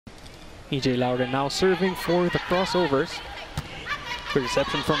EJ Lauren now serving for the crossovers. Good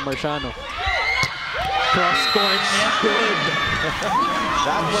reception from Marciano. Cross court, good.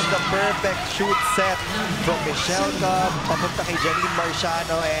 That was the perfect shoot set from Michelle Cobb, papunta kay Janine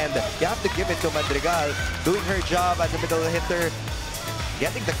Marciano, and you have to give it to Madrigal, doing her job as a middle hitter,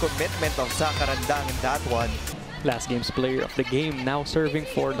 getting the commitment of Sakarandang in that one. Last game's player of the game now serving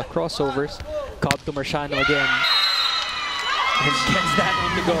for the crossovers. Cobb to Marciano again. And gets that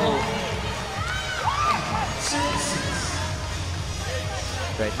on the go.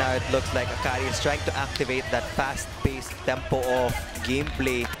 Right now it looks like Akari is trying to activate that fast-paced tempo of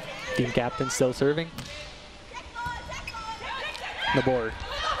gameplay. Team captain still serving. Nabor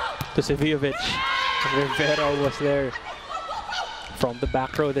to Sevijovic. Rivera was there from the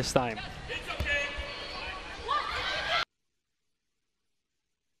back row this time.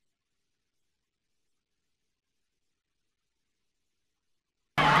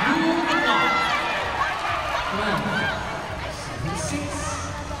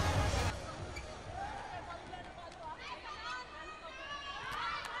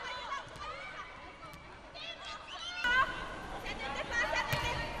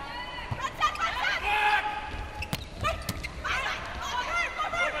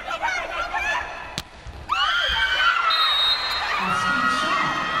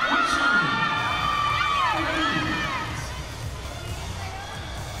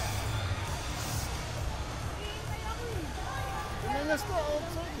 Let's go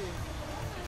outside.